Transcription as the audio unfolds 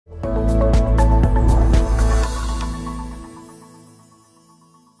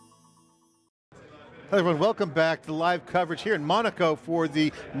Hello everyone, welcome back to live coverage here in Monaco for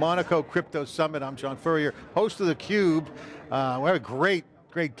the Monaco Crypto Summit. I'm John Furrier, host of theCUBE. We have a great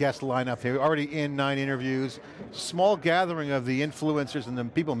guest lineup here. We're already in 9 interviews. Small gathering of the influencers and the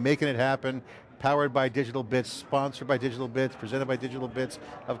people making it happen, powered by Digital Bits, sponsored by Digital Bits, presented by Digital Bits.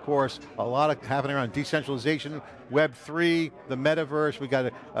 Of course, a lot happening around decentralization, Web3, the metaverse. We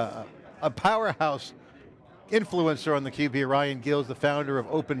got a powerhouse influencer on theCUBE here. Ryan Gill is the founder of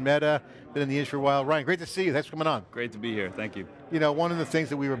Open Meta, been in the industry for a while. Ryan, great to see you, thanks for coming on. Great to be here, thank you. You know, one of the things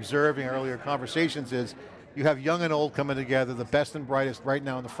that we were observing in earlier conversations is you have young and old coming together, the best and brightest right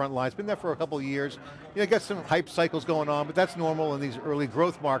now on the front lines. Been there for a couple of years. You know, got some hype cycles going on, but that's normal in these early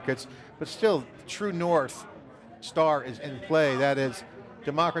growth markets. But still, true North Star is in play. That is,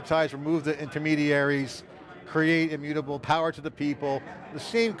 democratize, remove the intermediaries, create immutable power to the people. The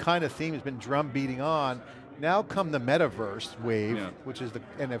same kind of theme has been drum beating on. Now come the metaverse wave, which is the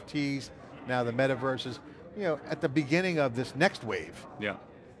NFTs, now the metaverse is, you know, at the beginning of this next wave. Yeah.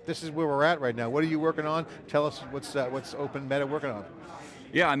 This is where we're at right now. What are you working on? Tell us what's Open Meta working on.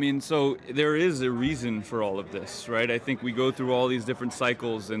 Yeah, I mean, so there is a reason for all of this, right? I think we go through all these different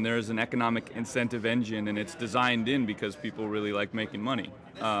cycles and there's an economic incentive engine and it's designed in because people really like making money.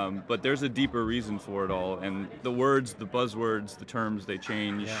 But there's a deeper reason for it all, and the words, the buzzwords, the terms, they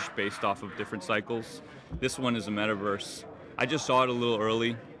change based off of different cycles. This one is a metaverse. I just saw it a little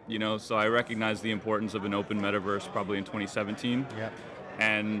early, you know, so I recognize the importance of an open metaverse probably in 2017,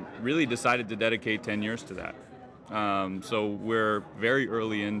 and really decided to dedicate 10 years to that. So we're very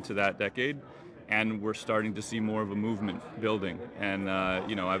early into that decade, and we're starting to see more of a movement building. And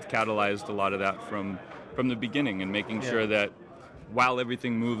you know, I've catalyzed a lot of that from the beginning, and making sure that while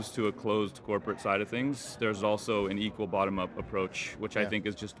everything moves to a closed corporate side of things, there's also an equal bottom-up approach, which I think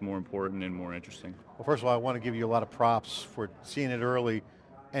is just more important and more interesting. Well, first of all, I want to give you a lot of props for seeing it early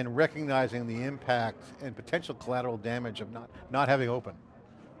and recognizing the impact and potential collateral damage of not having open.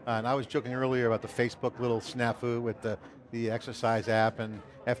 And I was joking earlier about the Facebook little snafu with the exercise app and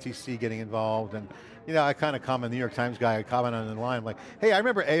FTC getting involved, and you know, I kind of comment, New York Times guy, I comment on the line, I'm like, hey, I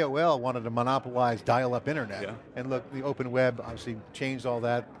remember AOL wanted to monopolize dial-up internet, and look, the open web obviously changed all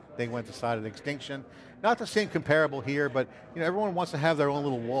that. They went to side of extinction. Not the same comparable here, but you know, everyone wants to have their own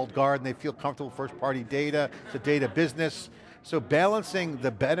little walled garden. They feel comfortable with first-party data. It's a data business. So balancing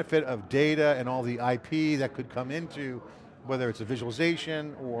the benefit of data and all the IP that could come into, whether it's a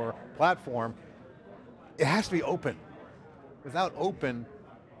visualization or platform, it has to be open. Without open,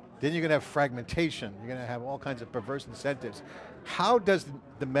 then you're going to have fragmentation. You're going to have all kinds of perverse incentives. How does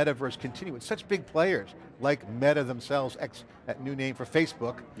the metaverse continue with such big players like Meta themselves, that new name for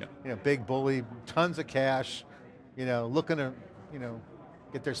Facebook, you know, big bully, tons of cash, you know, looking to, you know,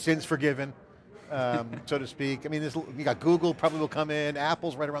 get their sins forgiven, so to speak. I mean, you got Google probably will come in,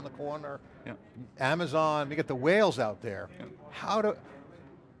 Apple's right around the corner, Amazon, you get the whales out there.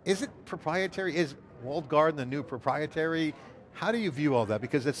 Is it proprietary? Is walled garden the new proprietary? How do you view all that?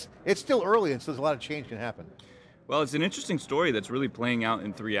 Because it's still early and so there's a lot of change can happen. Well, it's an interesting story that's really playing out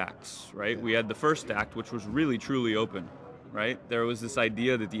in 3 acts, right? We had the first act, which was really truly open, right? There was this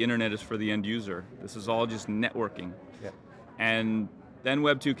idea that the internet is for the end user. This is all just networking. And then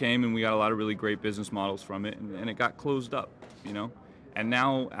Web 2 came and we got a lot of really great business models from it, and it got closed up, you know? And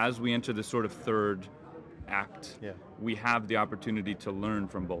now, as we enter this sort of third act, we have the opportunity to learn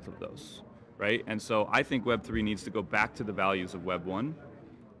from both of those, right? And so I think Web 3 needs to go back to the values of Web 1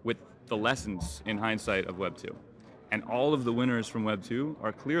 with the lessons in hindsight of Web 2. And all of the winners from Web 2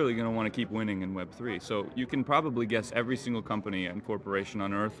 are clearly going to want to keep winning in Web 3. So you can probably guess every single company and corporation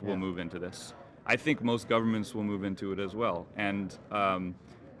on earth will move into this. I think most governments will move into it as well. And,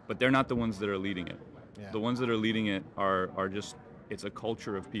 but they're not the ones that are leading it. The ones that are leading it are just, it's a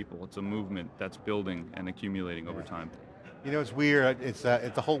culture of people. It's a movement that's building and accumulating over time. You know, it's weird, it's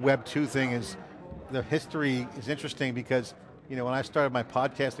the whole Web 2 thing is, the history is interesting because, you know, when I started my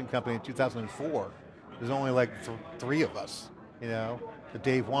podcasting company in 2004, there's only like 3 of us, you know,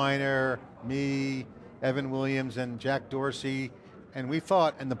 Dave Weiner, me, Evan Williams, and Jack Dorsey, and we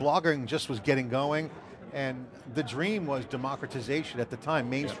thought, and the blogging just was getting going, and the dream was democratization at the time.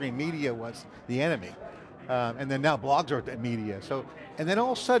 Mainstream media was the enemy. And then now blogs are the media. So, and then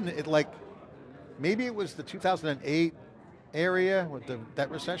all of a sudden, it like, maybe it was the 2008 area with that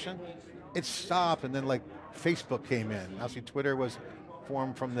recession, it stopped, and then like Facebook came in. Obviously Twitter was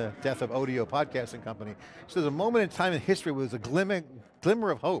formed from the death of Audio podcasting company. So there's a moment in time in history where there's a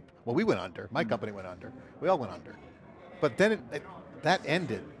glimmer of hope. Well, we went under, my company went under, we all went under. But then that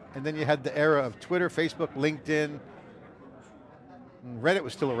ended, and then you had the era of Twitter, Facebook, LinkedIn, Reddit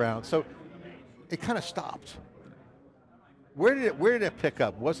was still around, so it kind of stopped. Where did it pick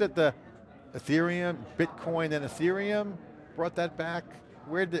up? Was it the Ethereum, Bitcoin, then Ethereum brought that back.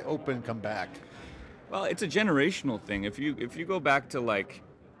 Where did the open come back? Well, it's a generational thing. If you go back to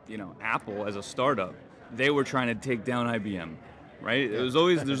Apple as a startup, they were trying to take down IBM, right? Yeah. There's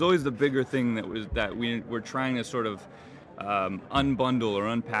always the bigger thing that we were trying to sort of unbundle or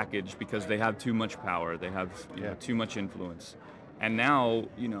unpackage because they have too much power, they have too much influence. And now,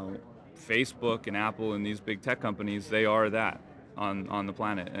 Facebook and Apple and these big tech companies, they are that on the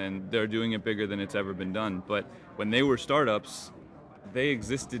planet, and they're doing it bigger than it's ever been done. But when they were startups, they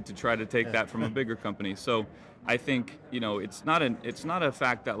existed to try to take that from a bigger company. So I think, it's not a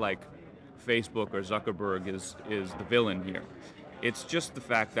fact that like Facebook or Zuckerberg is the villain here. It's just the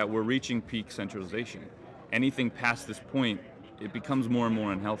fact that we're reaching peak centralization. Anything past this point, it becomes more and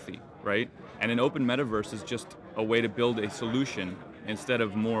more unhealthy, right? And an open metaverse is just a way to build a solution instead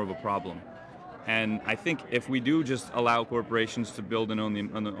of more of a problem. And I think if we do just allow corporations to build and own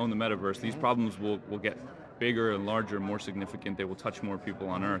the metaverse, these problems will get bigger and larger, more significant. They will touch more people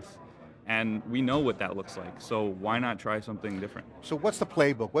on Earth. And we know what that looks like, so why not try something different? So what's the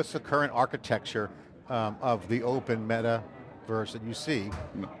playbook? What's the current architecture of the open metaverse that you see?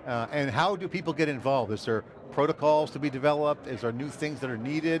 And how do people get involved? Is there protocols to be developed? Is there new things that are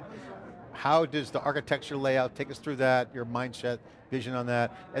needed? How does the architecture layout, take us through that, your mindset, vision on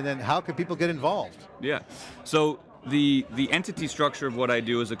that, and then how can people get involved? Yeah, so the entity structure of what I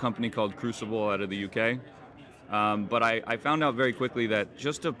do is a company called Crucible out of the UK. But I found out very quickly that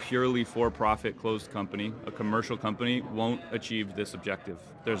just a purely for-profit closed company, a commercial company, won't achieve this objective.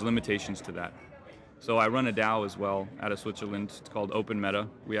 There's limitations to that. So I run a DAO as well out of Switzerland. It's called Open Meta.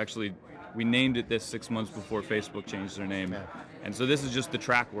 We named it this 6 months before Facebook changed their name. Yeah. And so this is just the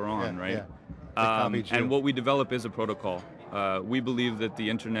track we're on, right? Yeah. And what we develop is a protocol. We believe that the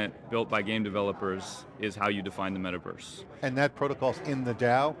internet built by game developers is how you define the metaverse. And that protocol's in the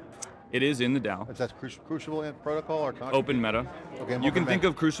DAO? It is in the DAO. Is that Crucible protocol or Open Meta? Okay, you can think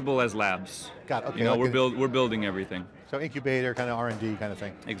of Crucible as labs. Got it. Okay. We're building everything. So incubator, kind of R&D kind of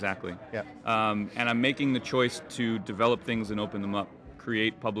thing. Exactly. Yeah. And I'm making the choice to develop things and open them up,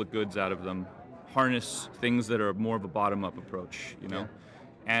 create public goods out of them, harness things that are more of a bottom-up approach. Yeah.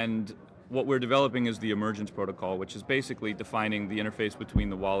 And what we're developing is the emergence protocol, which is basically defining the interface between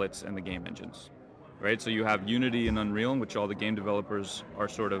the wallets and the game engines. Right. So you have Unity and Unreal, which all the game developers are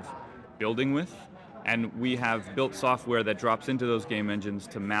sort of building with, and we have built software that drops into those game engines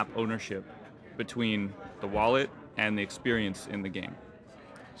to map ownership between the wallet and the experience in the game.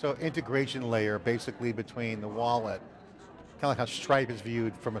 So integration layer basically between the wallet, kind of like how Stripe is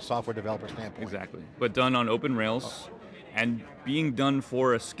viewed from a software developer standpoint. Exactly, but done on open rails and being done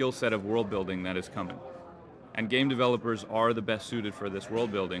for a skill set of world building that is coming. And game developers are the best suited for this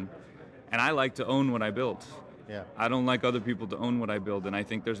world building, and I like to own what I build. Yeah. I don't like other people to own what I build, and I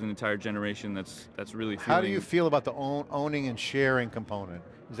think there's an entire generation that's really feeling. How do you feel about the owning and sharing component?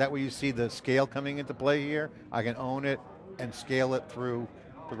 Is that where you see the scale coming into play here? I can own it and scale it through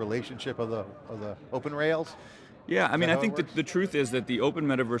the relationship of the open rails? Yeah, I mean, I think the truth is that the open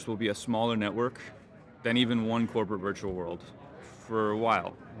metaverse will be a smaller network than even one corporate virtual world for a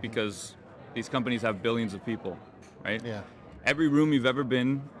while, because these companies have billions of people, right? Yeah. Every room you've ever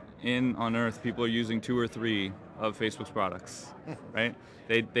been in on Earth, people are using 2 or 3 of Facebook's products, right?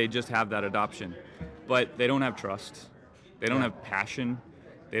 They just have that adoption. But they don't have trust. They don't have passion.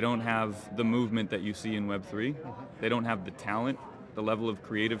 They don't have the movement that you see in Web3. They don't have the talent, the level of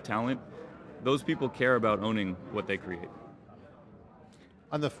creative talent. Those people care about owning what they create.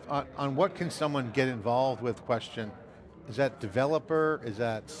 On what can someone get involved with question? Is that developer? Is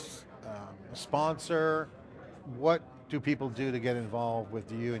that sponsor? What do people do to get involved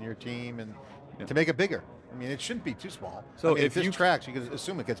with you and your team and to make it bigger? I mean, it shouldn't be too small. So if this tracks, you can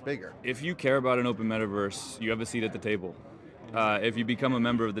assume it gets bigger. If you care about an open metaverse, you have a seat at the table. If you become a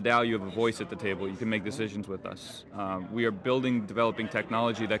member of the DAO, you have a voice at the table. You can make decisions with us. We are developing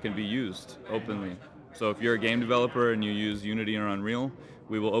technology that can be used openly. So if you're a game developer and you use Unity or Unreal,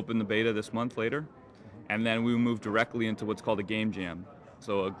 we will open the beta this month later, and then we will move directly into what's called a game jam.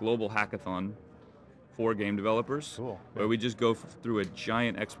 So a global hackathon for game developers, where we just go through a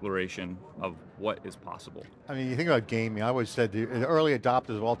giant exploration of what is possible. I mean, you think about gaming, I always said the early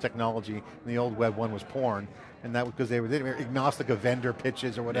adopters of all technology in the old Web 1 was porn, and that was because they were agnostic of vendor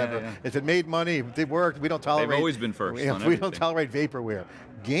pitches or whatever. Yeah, yeah. If it made money, if it worked, we don't tolerate. They've always been first on everything. We don't tolerate vaporware.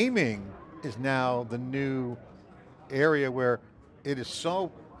 Gaming is now the new area where it is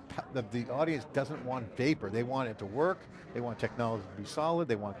so that the audience doesn't want vapor. They want it to work. They want technology to be solid.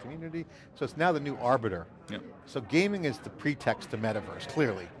 They want community. So it's now the new arbiter. Yep. So gaming is the pretext to metaverse,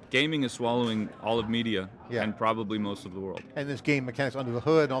 clearly. Gaming is swallowing all of media Yeah. and probably most of the world. And there's game mechanics under the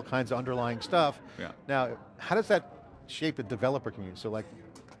hood and all kinds of underlying stuff. Yeah. Now, how does that shape the developer community? So like,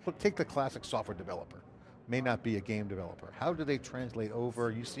 take the classic software developer, may not be a game developer. How do they translate over?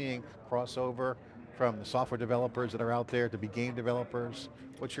 Are you seeing crossover from the software developers that are out there to be game developers?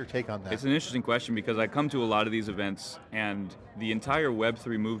 What's your take on that? It's an interesting question because I come to a lot of these events and the entire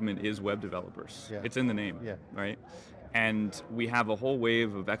Web3 movement is web developers. Yeah. It's in the name, right? And we have a whole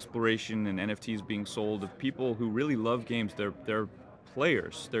wave of exploration and NFTs being sold of people who really love games. They're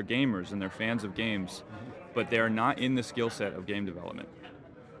players, they're gamers, and they're fans of games, but they are not in the skill set of game development.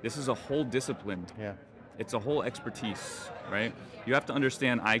 This is a whole discipline. Yeah. It's a whole expertise, right? You have to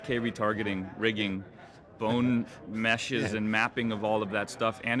understand IK retargeting, rigging, bone meshes and mapping of all of that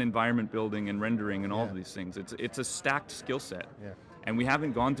stuff, and environment building and rendering and all of these things. It's a stacked skill set. And we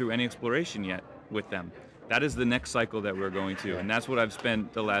haven't gone through any exploration yet with them. That is the next cycle that we're going to, and that's what I've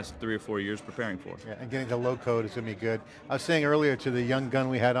spent the last 3 or 4 years preparing for. Yeah, and getting to low code is going to be good. I was saying earlier to the young gun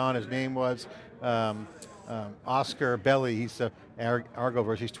we had on, his name was Oscar Belli. He's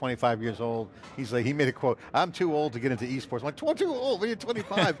Argoverse. He's 25 years old. He's like, he made a quote, "I'm too old to get into esports." I'm like, too old, when you're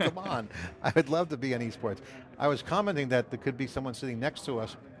 25, come on. I would love to be on esports. I was commenting that there could be someone sitting next to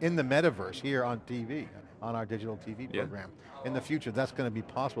us in the metaverse here on TV, on our digital TV program. In the future, that's going to be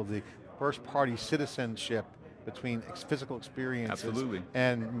possible. The first party citizenship between physical experiences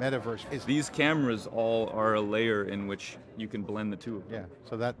and metaverse is. These cameras all are a layer in which you can blend the two of them. Yeah,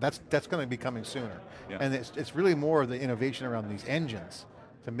 so that's going to be coming sooner. And it's really more of the innovation around these engines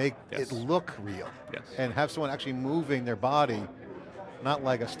to make it look real. And have someone actually moving their body, not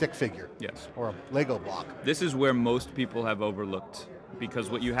like a stick figure or a Lego block. This is where most people have overlooked, because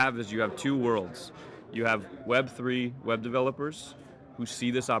what you have is you have two worlds. You have Web3 web developers who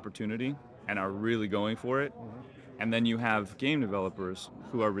see this opportunity and are really going for it, and then you have game developers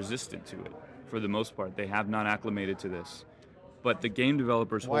who are resistant to it. For the most part, they have not acclimated to this. But the game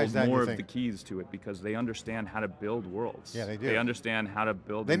developers hold more of the keys to it because they understand how to build worlds. Yeah, they do. They understand how to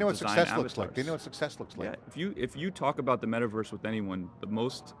build They know what design success looks avatars. like. They know what success looks like. Yeah, if you talk about the metaverse with anyone, the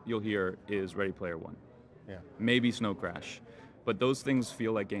most you'll hear is Ready Player One. Yeah. Maybe Snow Crash. But those things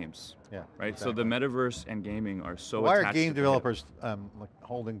feel like games. Yeah. Right? Exactly. So the metaverse and gaming are so Why attached are game to the developers like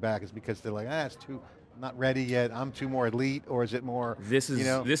holding back? Is because they're like, it's too not ready yet. I'm too more elite, or is it more? This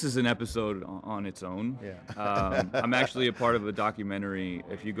is an episode on its own. Yeah. I'm actually a part of a documentary.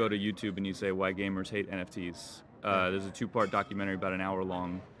 If you go to YouTube and you say why gamers hate NFTs, there's a 2-part documentary about an hour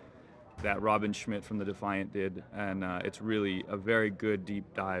long that Robin Schmidt from The Defiant did, and it's really a very good deep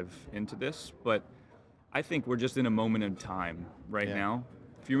dive into this. But I think we're just in a moment in time right now.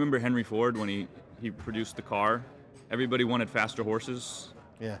 If you remember Henry Ford when he produced the car, everybody wanted faster horses.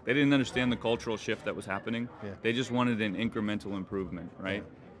 Yeah. They didn't understand the cultural shift that was happening. Yeah. They just wanted an incremental improvement, right?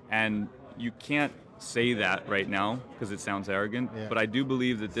 And you can't say that right now because it sounds arrogant, but I do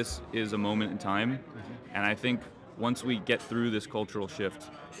believe that this is a moment in time, and I think once we get through this cultural shift,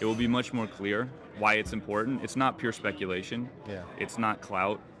 it will be much more clear why it's important. It's not pure speculation. It's not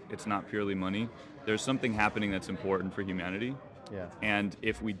clout. It's not purely money. There's something happening that's important for humanity. And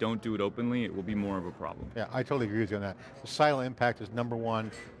if we don't do it openly, it will be more of a problem. Yeah, I totally agree with you on that. The silent impact is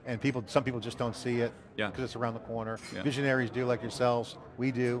 #1, and some people just don't see it because it's around the corner. Visionaries do, like yourselves.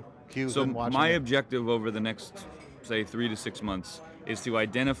 We do. CUBE's been watching my objective over the next, say, 3 to 6 months is to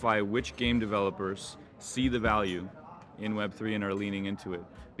identify which game developers see the value in Web3 and are leaning into it.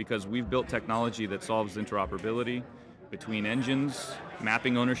 Because we've built technology that solves interoperability between engines,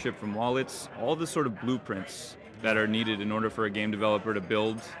 mapping ownership from wallets, all the sort of blueprints that are needed in order for a game developer to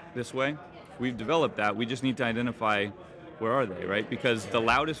build this way. We've developed that. We just need to identify where are they, right? Because the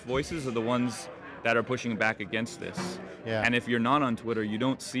loudest voices are the ones that are pushing back against this. And if you're not on Twitter, you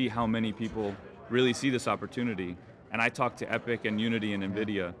don't see how many people really see this opportunity. And I talked to Epic and Unity and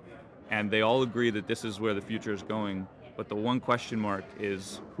NVIDIA, and they all agree that this is where the future is going. But the one question mark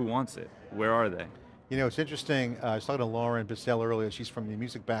is, who wants it? Where are they? You know, it's interesting, I was talking to Lauren Bissell earlier, she's from the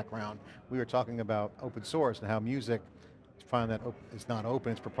music background. We were talking about open source and how music, find that it's not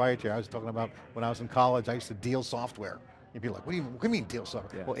open, it's proprietary. I was talking about when I was in college, I used to deal software. You'd be like, what do you mean deal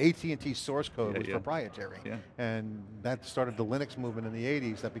software? Well, AT&T source code was proprietary. And that started the Linux movement in the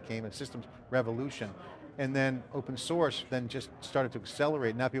 80s, that became a systems revolution. And then open source then just started to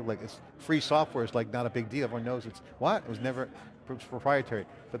accelerate. Now people are like, it's free software is like not a big deal. Everyone knows it's, what? It was never proprietary.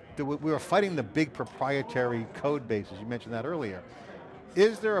 But we were fighting the big proprietary code bases. You mentioned that earlier.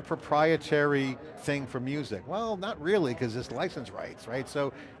 Is there a proprietary thing for music? Well, not really, because it's license rights, right?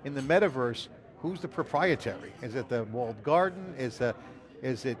 So in the metaverse, who's the proprietary? Is it the walled garden? Is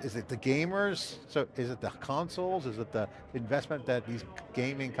Is it the gamers? So is it the consoles? Is it the investment that these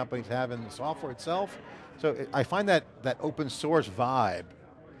gaming companies have in the software itself? So I find that open source vibe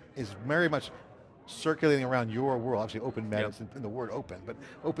is very much circulating around your world. Obviously open meta is in the word open, but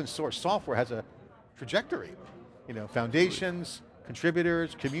open source software has a trajectory. You know, foundations,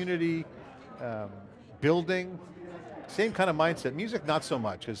 contributors, community, building, same kind of mindset. Music, not so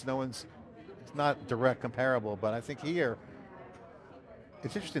much, because it's not direct comparable, but I think here,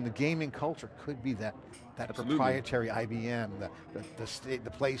 it's interesting, the gaming culture could be that proprietary IBM,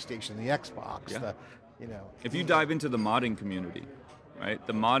 the PlayStation, the Xbox, If you dive into the modding community, right?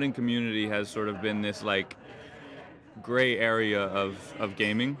 The modding community has sort of been this like gray area of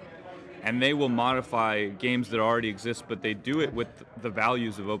gaming, and they will modify games that already exist, but they do it with the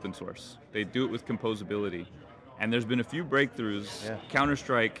values of open source. They do it with composability. And there's been a few breakthroughs. Yeah.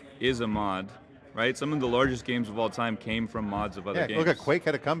 Counter-Strike is a mod, right? Some of the largest games of all time came from mods of other games. Look at Quake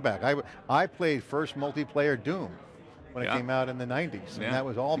had a comeback. I played first multiplayer Doom when it came out in the 90s, and that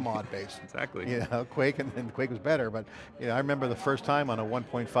was all mod based. Exactly. You know, Quake, and then Quake was better, but I remember the first time on a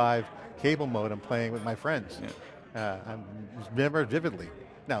 1.5 cable modem playing with my friends. Yeah. I remember vividly.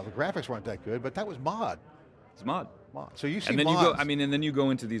 Now, the graphics weren't that good, but that was mod. It's mod. So you see and then mods. you go, and then you go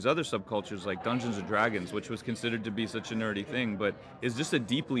into these other subcultures like Dungeons and Dragons, which was considered to be such a nerdy thing, but is just a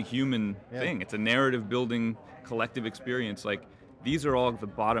deeply human thing. It's a narrative building, collective experience. Like, these are all the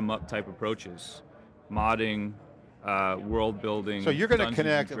bottom-up type approaches. Modding, world building, so you're going to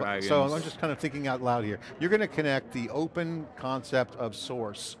connect, Dragons. so I'm just kind of thinking out loud here. You're going to connect the open concept of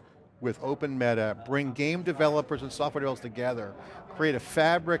source with open meta, bring game developers and software developers together, create a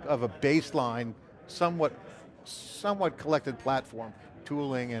fabric of a baseline, somewhat collected platform,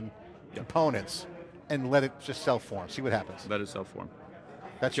 tooling and components, and let it just self-form, see what happens. Let it self-form.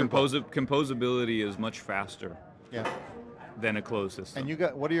 That's your goal. Composability is much faster than a closed system.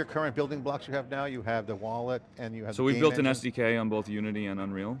 And what are your current building blocks you have now? You have the wallet and you have So the we've built engine. an SDK on both Unity and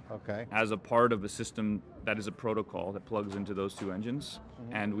Unreal. Okay. As a part of a system that is a protocol that plugs into those two engines.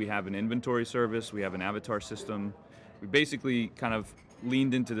 And we have an inventory service, we have an avatar system. We basically kind of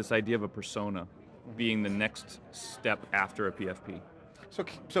leaned into this idea of a persona being the next step after a PFP.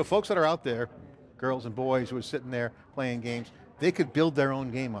 So folks that are out there, girls and boys who are sitting there playing games, they could build their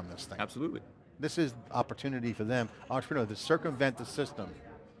own game on this thing. Absolutely. This is opportunity for them, entrepreneurs, to circumvent the system.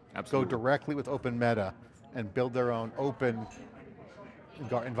 Absolutely. Go directly with open meta and build their own open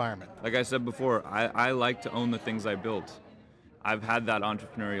environment. Like I said before, I like to own the things I build. I've had that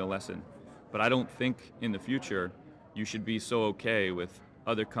entrepreneurial lesson, but I don't think in the future you should be so okay with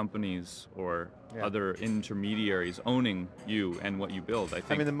other companies or other intermediaries owning you and what you build. I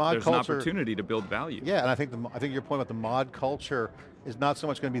think the mod there's culture, an opportunity to build value. Yeah, and I think your point about the mod culture is not so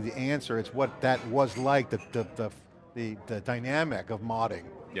much going to be the answer, it's what that was like, the dynamic of modding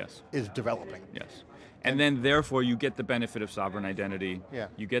is developing. Yes. And then therefore you get the benefit of sovereign identity, Yeah.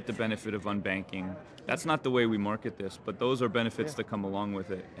 you get the benefit of unbanking. That's not the way we market this, but those are benefits that come along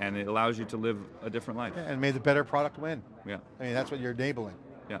with it, and it allows you to live a different life. Yeah, and may the better product win. Yeah. I mean, that's what you're enabling.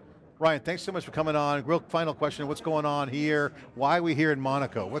 Yeah. Ryan, thanks so much for coming on. Real final question, what's going on here? Why are we here in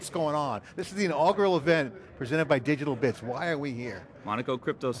Monaco? What's going on? This is the inaugural event presented by Digital Bits. Why are we here? Monaco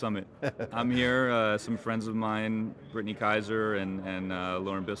Crypto Summit. I'm here, some friends of mine, Brittany Kaiser and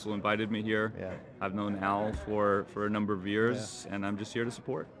Lauren Bissell invited me here. Yeah. I've known Al for a number of years, and I'm just here to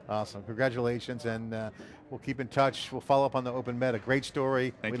support. Awesome, congratulations, and we'll keep in touch. We'll follow up on the open meta. Great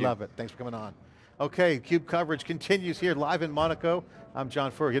story, we love it. Thanks for coming on. Okay, CUBE coverage continues here live in Monaco. I'm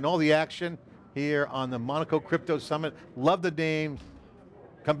John Furrier, getting all the action here on the Monaco Crypto Summit. Love the name.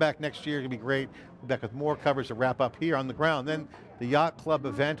 Come back next year, it'll be great. We'll be back with more coverage to wrap up here on the ground. Then the Yacht Club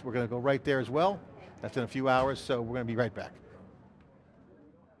event, we're going to go right there as well. That's in a few hours, so we're going to be right back.